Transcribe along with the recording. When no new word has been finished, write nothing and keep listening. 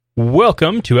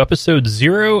Welcome to episode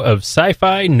 0 of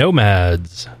Sci-Fi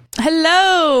Nomads.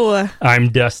 Hello! I'm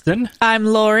Dustin. I'm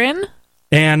Lauren.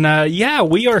 And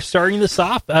we are starting this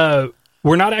off.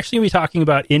 We're not actually going to be talking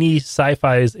about any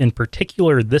sci-fis in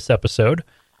particular this episode.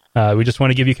 We just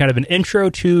want to give you kind of an intro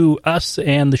to us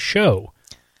and the show.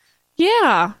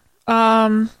 Yeah.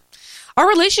 Our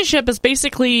relationship is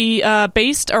basically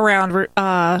based around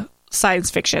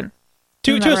science fiction.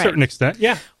 To a certain extent,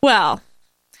 yeah. Well,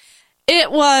 it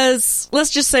was, let's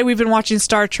just say we've been watching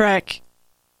Star Trek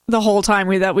the whole time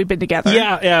that we've been together.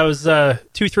 Yeah, it was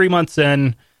 2-3 months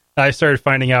in, I started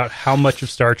finding out how much of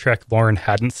Star Trek Lauren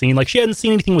hadn't seen. Like, she hadn't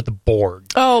seen anything with the Borg.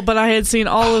 Oh, but I had seen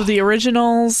all of the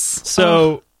originals.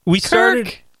 So we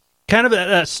started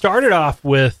started off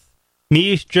with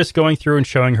me just going through and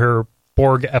showing her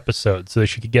Borg episodes so that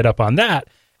she could get up on that.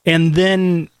 And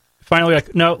then finally,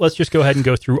 like, no, let's just go ahead and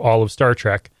go through all of Star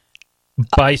Trek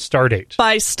by stardate.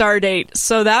 By stardate.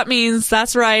 So that means,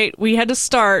 that's right, we had to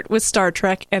start with Star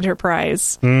Trek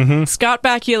Enterprise. Mm-hmm. Scott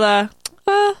Bakula,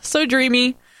 so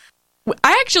dreamy.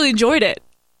 I actually enjoyed it.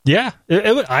 Yeah,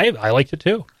 I liked it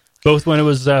too. Both when it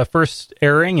was first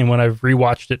airing and when I've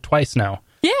rewatched it twice now.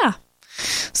 Yeah.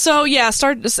 So yeah,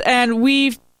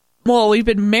 we've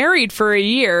been married for a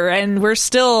year and we're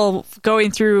still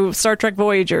going through Star Trek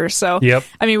Voyager. So yep.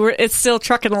 I mean, it's still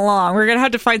trucking along. We're gonna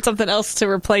have to find something else to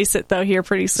replace it though here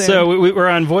pretty soon. So we're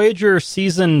on Voyager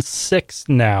season 6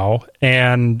 now,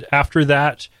 and after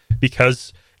that,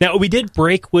 because now we did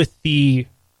break with the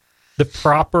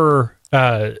proper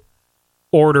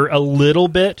order a little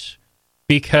bit,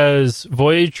 because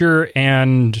Voyager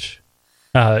and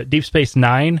Deep Space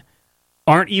Nine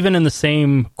aren't even in the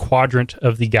same quadrant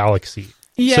of the galaxy.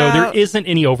 Yeah. So there isn't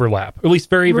any overlap, at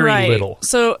least very, very little.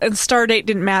 So, and Stardate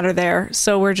didn't matter there,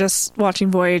 so we're just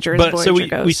watching Voyager as Voyager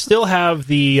goes. We still have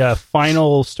the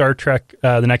final Star Trek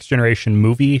The Next Generation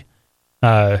movie.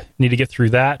 Need to get through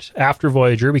that after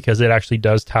Voyager, because it actually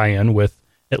does tie in with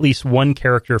at least one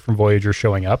character from Voyager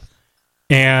showing up.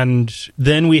 And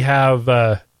then we have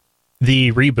the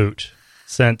reboot,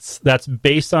 since that's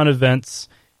based on events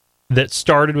that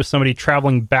started with somebody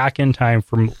traveling back in time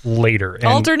from later. And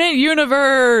alternate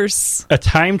universe! A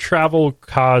time travel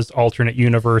caused alternate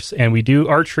universe, and we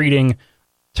are treating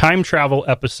time travel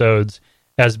episodes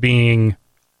as being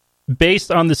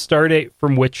based on the stardate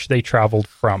from which they traveled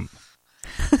from.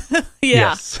 Yeah.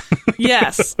 Yes.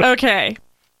 Yes. Okay.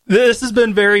 This has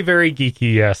been very, very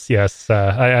geeky. Yes.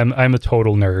 I'm a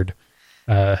total nerd.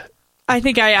 I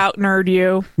think I out-nerd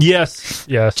you. Yes.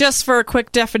 Just for a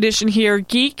quick definition here,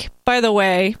 geek, by the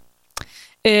way,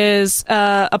 is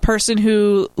a person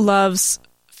who loves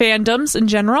fandoms in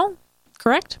general,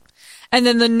 correct? And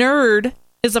then the nerd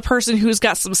is a person who's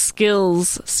got some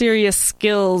skills, serious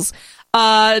skills.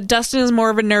 Dustin is more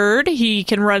of a nerd. He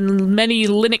can run many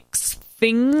Linux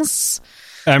things.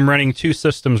 I'm running 2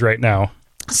 systems right now.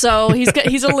 So he's a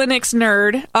Linux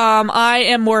nerd. I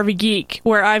am more of a geek,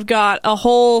 where I've got a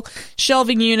whole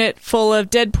shelving unit full of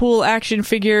Deadpool action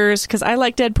figures, because I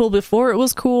liked Deadpool before it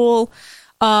was cool.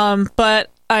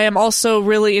 But I am also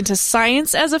really into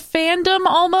science as a fandom,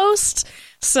 almost.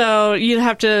 So you'd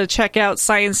have to check out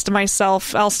Science to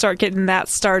Myself. I'll start getting that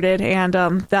started, and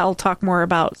that'll talk more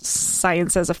about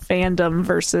science as a fandom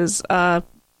versus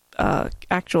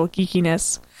actual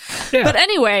geekiness. Yeah. But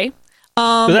anyway...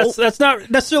 But that's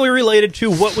not necessarily related to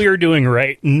what we are doing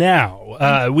right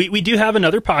now. We do have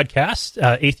another podcast,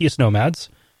 Atheist Nomads.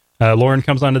 Lauren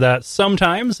comes onto that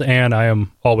sometimes, and I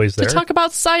am always there to talk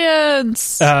about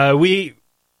science.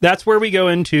 That's where we go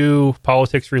into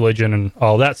politics, religion, and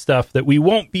all that stuff that we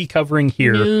won't be covering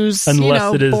here. News,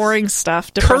 unless it is boring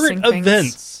stuff, depressing current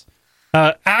events,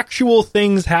 actual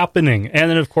things happening, and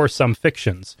then of course some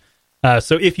fictions.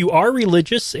 So if you are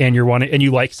religious and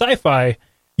you like sci-fi,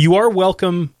 you are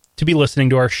welcome to be listening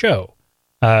to our show.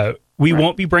 We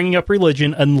won't be bringing up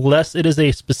religion unless it is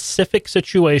a specific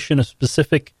situation, a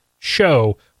specific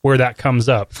show where that comes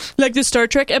up. Like the Star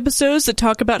Trek episodes that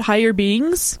talk about higher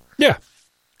beings? Yeah.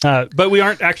 But we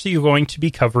aren't actually going to be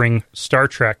covering Star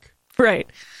Trek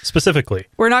specifically.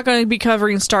 We're not going to be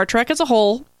covering Star Trek as a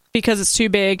whole because it's too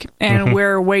big and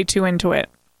we're way too into it.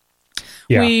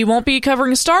 Yeah. We won't be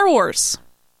covering Star Wars.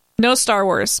 No Star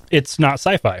Wars. It's not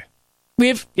sci-fi.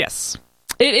 Yes.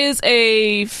 It is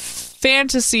a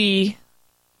fantasy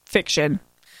fiction.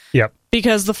 Yep.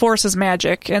 Because the Force is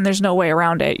magic, and there's no way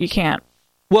around it. You can't.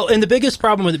 Well, and the biggest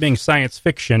problem with it being science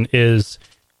fiction is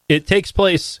it takes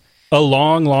place a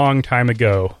long, long time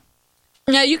ago.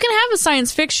 Now, you can have a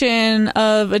science fiction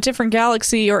of a different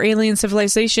galaxy or alien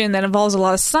civilization that involves a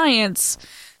lot of science.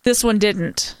 This one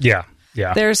didn't. Yeah.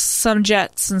 There's some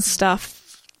jets and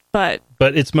stuff. but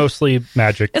it's mostly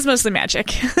magic. It's mostly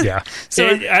magic. Yeah. So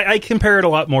I compare it a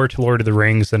lot more to Lord of the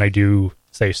Rings than I do,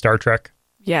 say, Star Trek.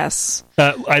 Yes.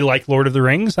 I like Lord of the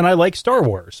Rings and I like Star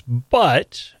Wars,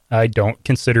 but I don't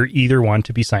consider either one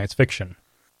to be science fiction.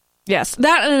 Yes,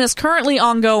 that and is currently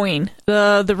ongoing.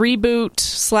 The reboot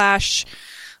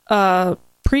 /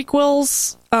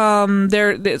 prequels.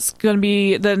 It's going to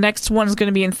be the next one is going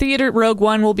to be in theater. Rogue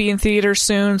One will be in theater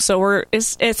soon, so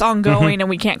it's ongoing and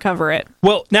we can't cover it.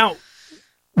 Well, now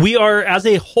we are as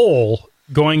a whole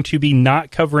going to be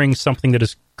not covering something that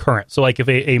is current. So, like if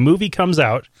a movie comes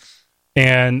out,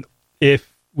 and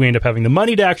if we end up having the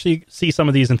money to actually see some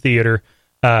of these in theater,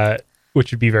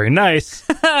 which would be very nice,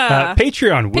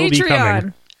 Patreon will be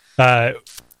coming.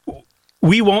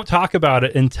 We won't talk about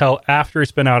it until after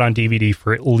it's been out on DVD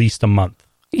for at least a month.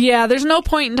 Yeah, there's no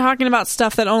point in talking about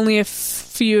stuff that only a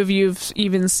few of you have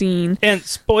even seen. And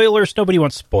spoilers, nobody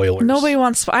wants spoilers.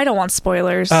 I don't want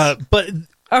spoilers. But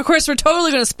of course, we're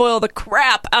totally going to spoil the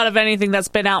crap out of anything that's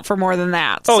been out for more than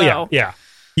that. Oh, so. yeah.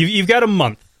 You've got a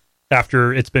month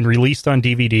after it's been released on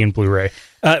DVD and Blu-ray.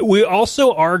 We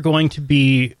also are going to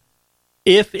be,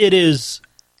 if it is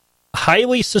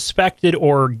highly suspected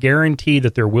or guaranteed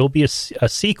that there will be a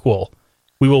sequel,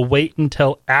 we will wait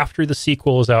until after the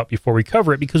sequel is out before we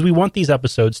cover it, because we want these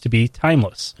episodes to be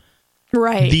timeless.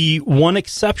 Right. The one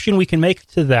exception we can make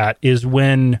to that is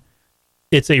when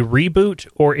it's a reboot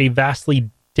or a vastly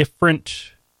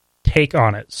different take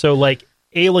on it. So like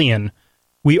Alien,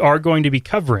 we are going to be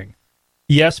covering.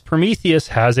 Yes, Prometheus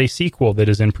has a sequel that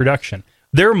is in production.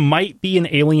 There might be an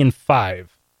Alien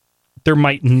 5. There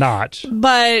might not.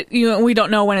 But we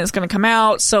don't know when it's going to come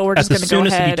out, so we're just going to go ahead.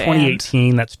 As soon as it be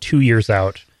 2018, that's 2 years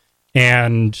out.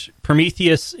 And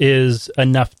Prometheus is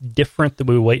enough different that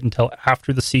we will wait until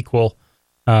after the sequel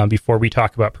before we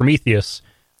talk about Prometheus.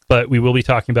 But we will be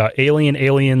talking about Alien,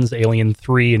 Aliens, Alien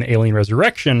 3, and Alien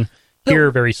Resurrection here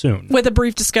very soon. With a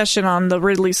brief discussion on the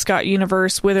Ridley Scott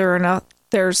universe, whether or not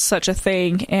there's such a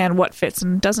thing, and what fits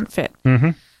and doesn't fit.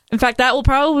 Mm-hmm. In fact, that will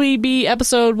probably be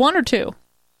episode 1 or 2.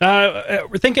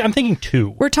 I'm thinking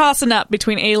 2. We're tossing up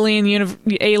between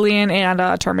Alien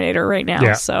and Terminator right now.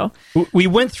 Yeah. So we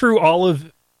went through all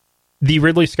of the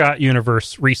Ridley Scott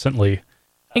universe recently,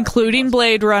 including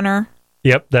Blade Runner.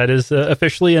 Yep, that is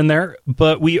officially in there.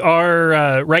 But we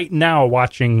are right now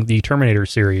watching the Terminator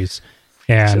series,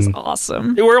 and which is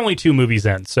awesome. We're only 2 movies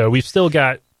in, so we've still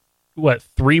got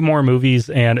 3 more movies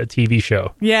and a TV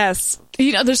show. Yes,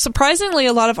 there's surprisingly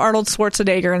a lot of Arnold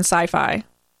Schwarzenegger in sci-fi.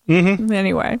 Mm-hmm.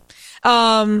 Anyway,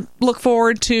 look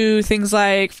forward to things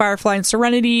like Firefly and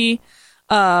Serenity,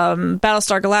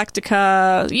 Battlestar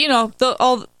Galactica,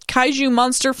 all kaiju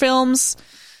monster films.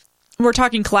 We're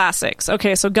talking classics.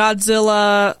 Okay, so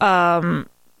Godzilla,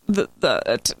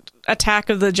 the Attack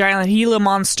of the Giant Gila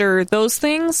Monster, those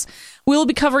things. We'll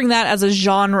be covering that as a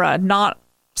genre, not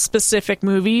specific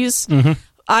movies. Mm-hmm.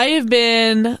 I have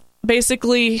been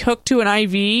basically hooked to an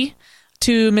IV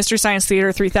to Mystery Science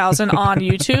Theater 3000 on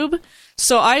YouTube.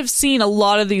 So I've seen a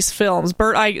lot of these films.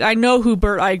 I know who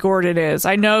Burt I. Gordon is.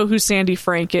 I know who Sandy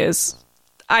Frank is.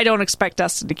 I don't expect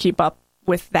Dustin to keep up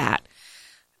with that,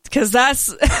 because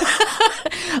that's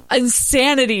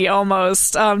insanity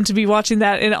almost, to be watching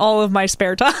that in all of my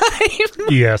spare time.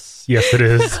 Yes, it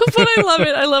is. But I love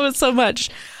it. I love it so much.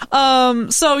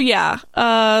 So yeah,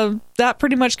 that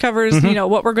pretty much covers,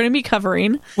 what we're going to be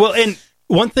covering. Well, and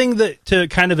one thing that to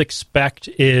kind of expect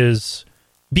is,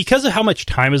 because of how much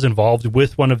time is involved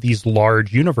with one of these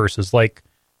large universes, like,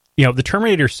 the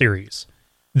Terminator series,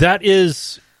 that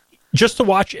is just to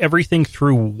watch everything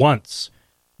through once.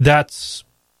 That's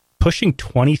pushing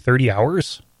 20, 30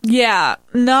 hours. Yeah,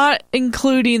 not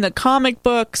including the comic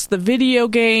books, the video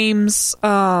games,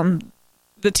 the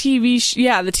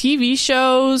TV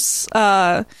shows.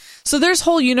 So there's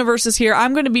whole universes here.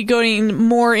 I'm going to be going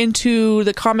more into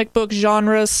the comic book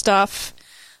genre stuff.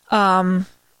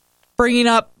 Bringing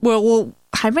up,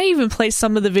 I might even play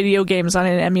some of the video games on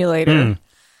an emulator.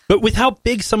 But with how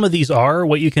big some of these are,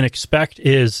 what you can expect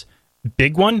is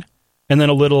big one and then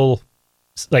a little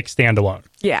like standalone.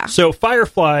 Yeah. So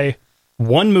Firefly,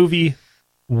 1 movie,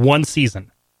 1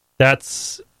 season.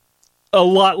 That's a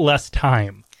lot less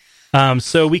time.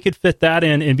 So we could fit that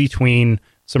in between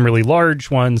some really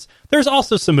large ones. There's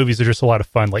also some movies that are just a lot of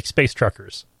fun, like Space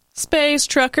Truckers. Space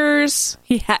Truckers.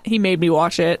 He made me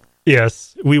watch it.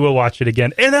 Yes, we will watch it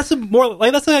again. And that's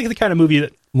that's like the kind of movie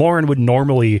that Lauren would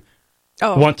normally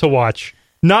want to watch.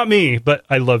 Not me, but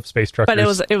I love Space Truckers.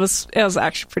 But it was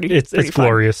actually pretty. It's fun.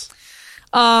 glorious.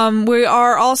 We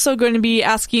are also going to be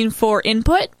asking for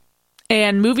input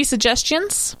and movie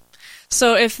suggestions.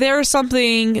 So if there's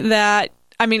something that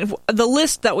I mean, the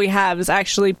list that we have is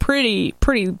actually pretty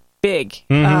big.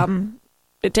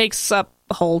 It takes up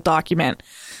a whole document.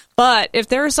 But if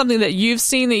there is something that you've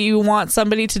seen that you want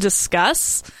somebody to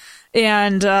discuss,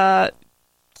 and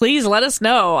please let us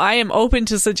know. I am open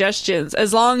to suggestions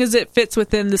as long as it fits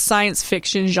within the science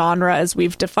fiction genre as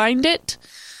we've defined it.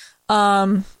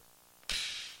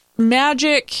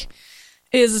 Magic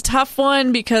is a tough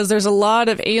one because there's a lot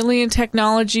of alien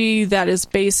technology that is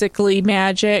basically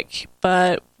magic,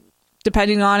 but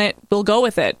depending on it, we'll go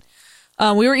with it.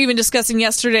 We were even discussing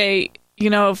yesterday,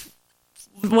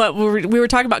 what we were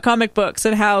talking about comic books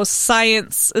and how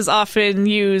science is often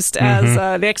used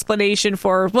as the explanation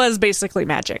for what is basically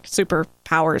magic,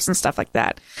 superpowers and stuff like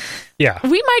that. Yeah.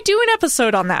 We might do an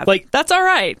episode on that. Like, that's all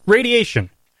right. Radiation.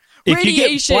 If you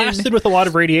get blasted with a lot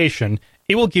of radiation,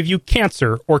 it will give you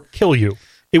cancer or kill you.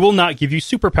 It will not give you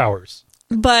superpowers.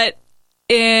 But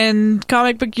in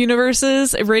comic book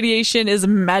universes, radiation is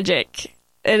magic.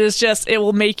 It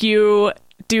will make you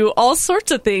do all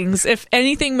sorts of things. If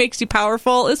anything makes you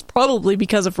powerful, it's probably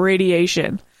because of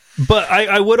radiation. But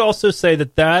I would also say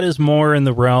that is more in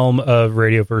the realm of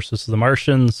Radio versus the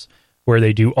Martians, where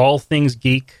they do all things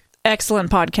geek.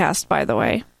 Excellent podcast, by the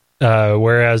way.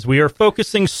 Whereas we are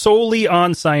focusing solely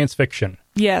on science fiction.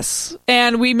 Yes.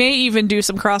 And we may even do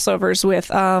some crossovers with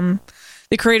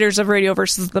the creators of Radio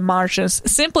versus the Martians,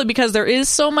 simply because there is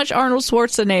so much Arnold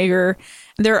Schwarzenegger.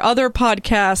 There are other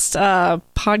podcasts,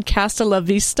 Podcast La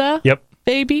Vista. Yep.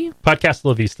 Baby. Podcast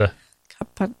La Vista.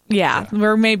 Yeah.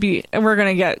 We're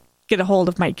going to get a hold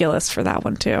of Mike Gillis for that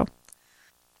one too.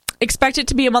 Expect it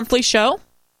to be a monthly show?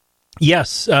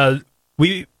 Yes. I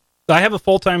have a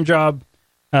full-time job.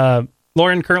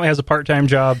 Lauren currently has a part-time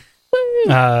job.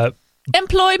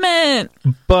 Employment!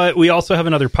 But we also have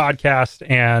another podcast,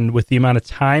 and with the amount of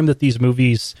time that these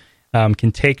movies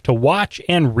can take to watch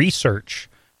and research,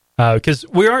 because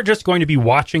we aren't just going to be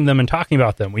watching them and talking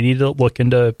about them. We need to look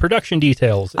into production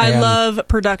details. I love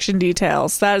production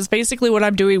details. That is basically what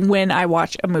I'm doing when I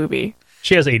watch a movie.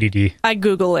 She has ADD. I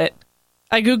Google it.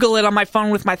 I Google it on my phone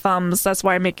with my thumbs. That's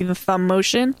why I'm making the thumb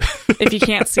motion. If you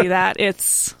can't see that,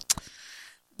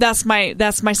 that's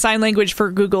my sign language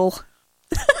for Google.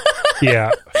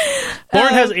 Yeah.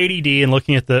 Lauren has ADD, and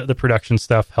looking at the production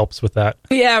stuff helps with that.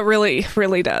 Yeah, it really,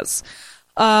 really does.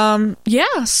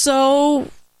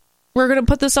 So we're going to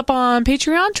put this up on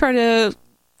Patreon, try to,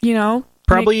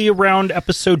 probably around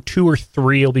episode 2 or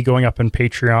 3 it'll be going up on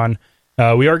Patreon.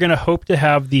 We are going to hope to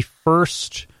have the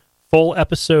first full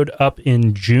episode up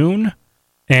in June.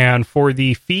 And for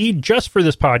the feed, just for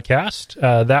this podcast,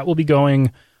 that will be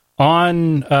going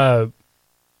on...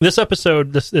 This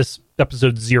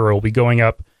episode 0 will be going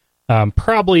up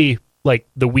probably like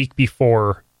the week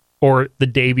before or the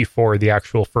day before the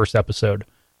actual first episode.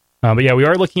 But yeah, we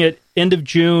are looking at end of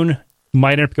June,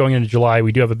 might end up going into July.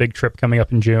 We do have a big trip coming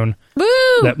up in June.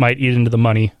 Woo! That might eat into the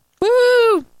money.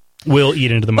 Woo! Will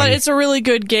eat into the money. But it's a really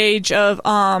good gauge of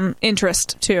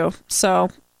interest too. So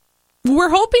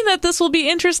we're hoping that this will be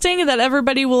interesting and that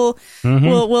everybody will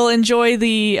enjoy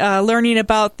the learning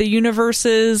about the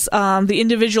universes, the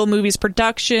individual movies'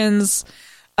 productions,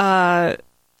 how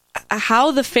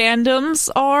the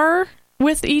fandoms are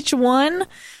with each one.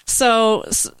 So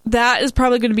that is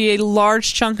probably going to be a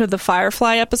large chunk of the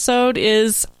Firefly episode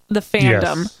is the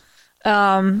fandom.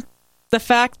 Yes. The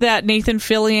fact that Nathan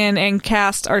Fillion and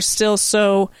cast are still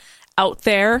so out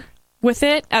there with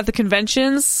it at the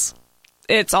conventions,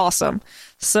 it's awesome.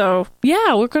 So,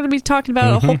 yeah, we're going to be talking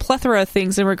about a whole plethora of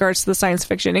things in regards to the science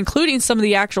fiction, including some of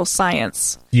the actual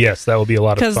science. Yes, that will be a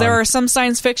lot of fun. Because there are some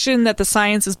science fiction that the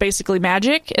science is basically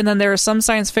magic, and then there is some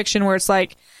science fiction where it's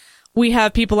like, we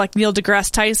have people like Neil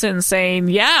deGrasse Tyson saying,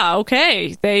 yeah,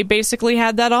 okay, they basically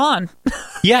had that on.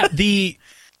 Yeah, the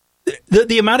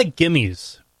amount of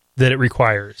gimmies that it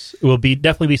requires will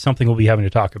definitely be something we'll be having to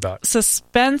talk about.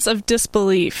 Suspense of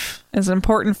disbelief is an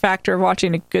important factor of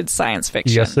watching a good science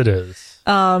fiction. Yes, it is.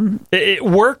 It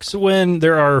works when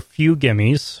there are few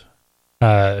gimmies,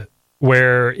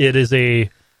 where it is a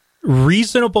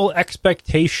reasonable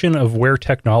expectation of where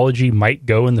technology might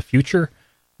go in the future.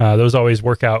 Those always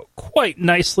work out quite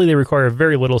nicely. They require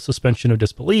very little suspension of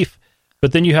disbelief.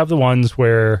 But then you have the ones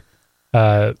where,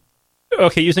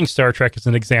 using Star Trek as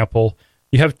an example,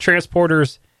 you have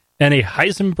transporters and a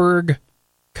Heisenberg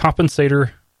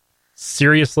compensator.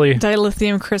 Seriously?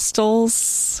 Dilithium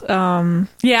crystals.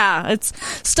 It's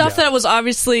stuff that was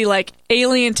obviously like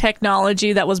alien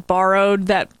technology that was borrowed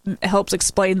that helps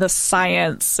explain the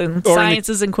science, and science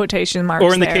is in quotation marks.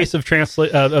 Or in the case of the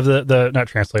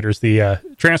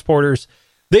transporters,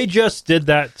 they just did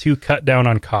that to cut down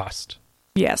on cost.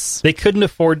 Yes. They couldn't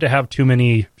afford to have too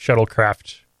many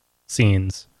shuttlecraft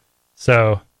scenes.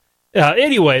 So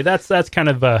anyway, that's kind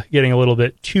of getting a little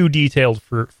bit too detailed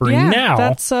for now.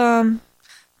 That's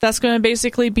going to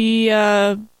basically be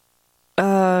the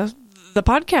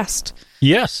podcast.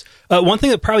 Yes. One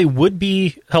thing that probably would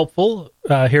be helpful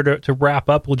here to wrap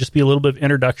up will just be a little bit of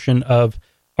introduction of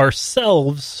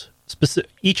ourselves,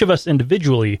 each of us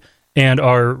individually, and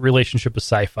our relationship with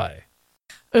sci-fi.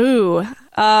 Ooh.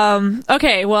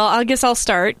 Okay, well, I guess I'll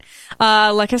start.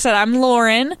 Like I said, I'm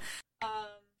Lauren.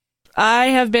 I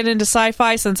have been into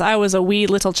sci-fi since I was a wee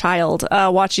little child,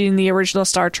 watching the original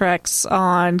Star Treks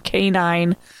on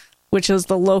K9, which is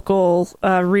the local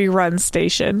rerun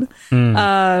station.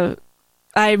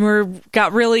 I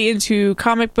got really into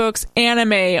comic books,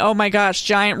 anime. Oh my gosh,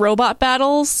 giant robot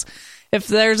battles. If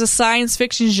there's a science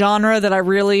fiction genre that I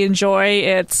really enjoy,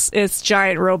 it's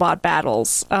giant robot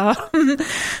battles.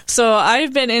 So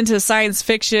I've been into science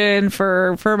fiction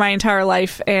for my entire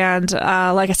life, and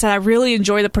like I said, I really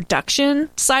enjoy the production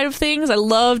side of things. I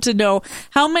love to know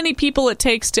how many people it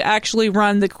takes to actually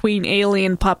run the Queen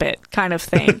Alien puppet kind of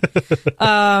thing. It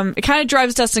kind of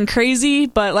drives Dustin crazy,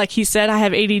 but like he said, I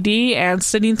have ADD, and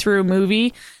sitting through a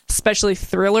movie, especially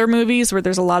thriller movies where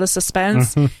there's a lot of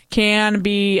suspense, can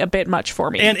be a bit much for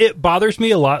me. And it bothers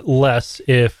me a lot less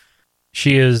if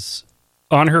she is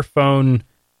on her phone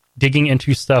digging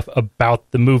into stuff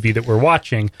about the movie that we're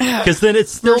watching, because then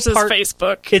it's still versus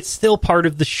Facebook. It's still part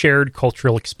of the shared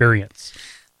cultural experience.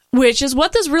 Which is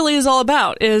what this really is all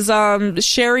about, is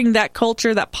sharing that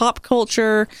culture, that pop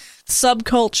culture,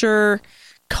 subculture,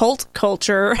 cult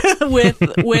culture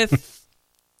with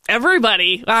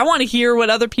everybody. I want to hear what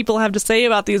other people have to say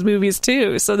about these movies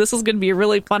too. So this is going to be a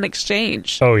really fun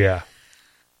exchange. Oh yeah.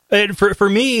 And for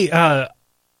me, I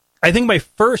think my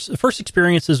first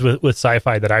experiences with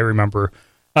sci-fi that I remember,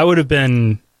 I would have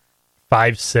been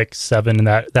 5, 6, 7 in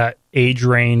that age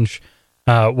range,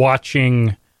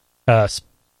 watching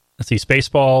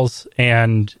Spaceballs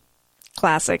and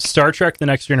classic Star Trek: The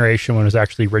Next Generation when it was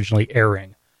actually originally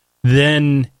airing.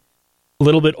 Then a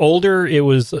little bit older, it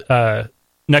was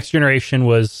Next Generation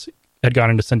had gone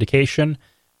into syndication,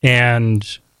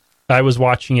 and I was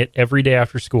watching it every day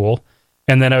after school.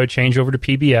 And then I would change over to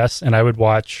PBS, and I would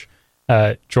watch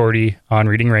Geordi on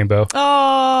Reading Rainbow.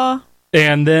 Aww.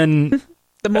 And then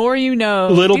the more you know. A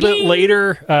little bit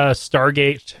later,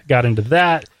 Stargate got into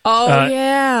that. Oh,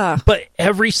 yeah. But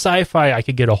every sci-fi I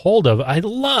could get a hold of, I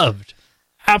loved.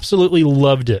 Absolutely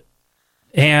loved it.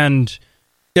 And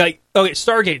like, okay,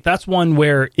 Stargate, that's one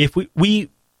where if we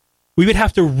would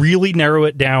have to really narrow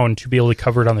it down to be able to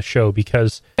cover it on the show,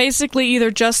 because basically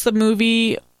either just the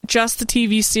movie, just the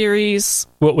TV series.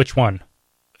 Which one?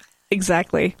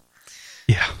 Exactly.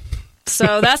 Yeah.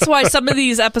 So that's why some of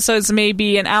these episodes may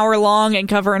be an hour long and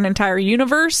cover an entire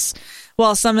universe,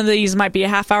 while some of these might be a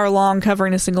half hour long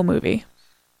covering a single movie.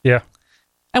 Yeah.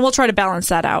 And we'll try to balance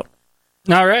that out.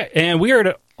 All right. And we are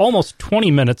at almost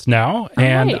 20 minutes now,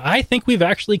 and right. I think we've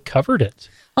actually covered it.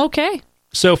 Okay.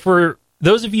 So for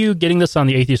those of you getting this on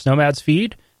the Atheist Nomads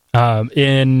feed,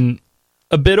 in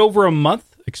a bit over a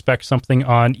month, expect something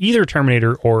on either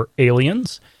Terminator or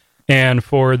Aliens. And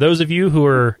for those of you who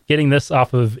are getting this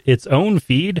off of its own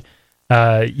feed,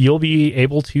 you'll be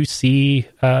able to see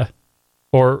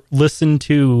or listen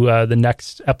to the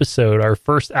next episode, our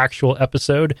first actual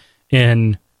episode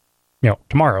in,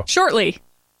 tomorrow. Shortly.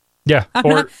 Yeah,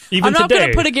 or even I'm not today.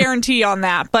 going to put a guarantee on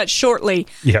that, but shortly.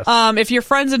 Yes. If you're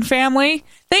friends and family,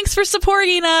 thanks for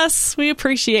supporting us. We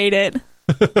appreciate it.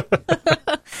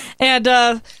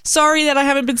 And sorry that I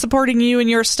haven't been supporting you and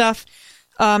your stuff.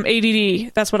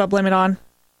 ADD, that's what I'll blame it on.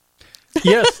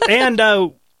 Yes,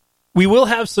 and we will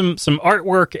have some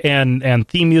artwork and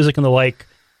theme music and the like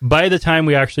by the time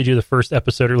we actually do the first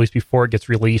episode, or at least before it gets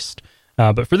released.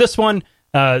 But for this one,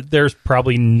 there's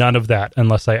probably none of that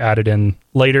unless I add it in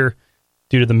later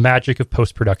due to the magic of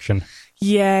post-production.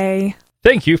 Yay.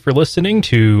 Thank you for listening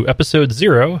to episode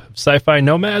 0 of Sci-Fi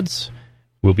Nomads.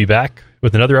 We'll be back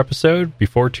with another episode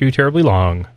before too terribly long.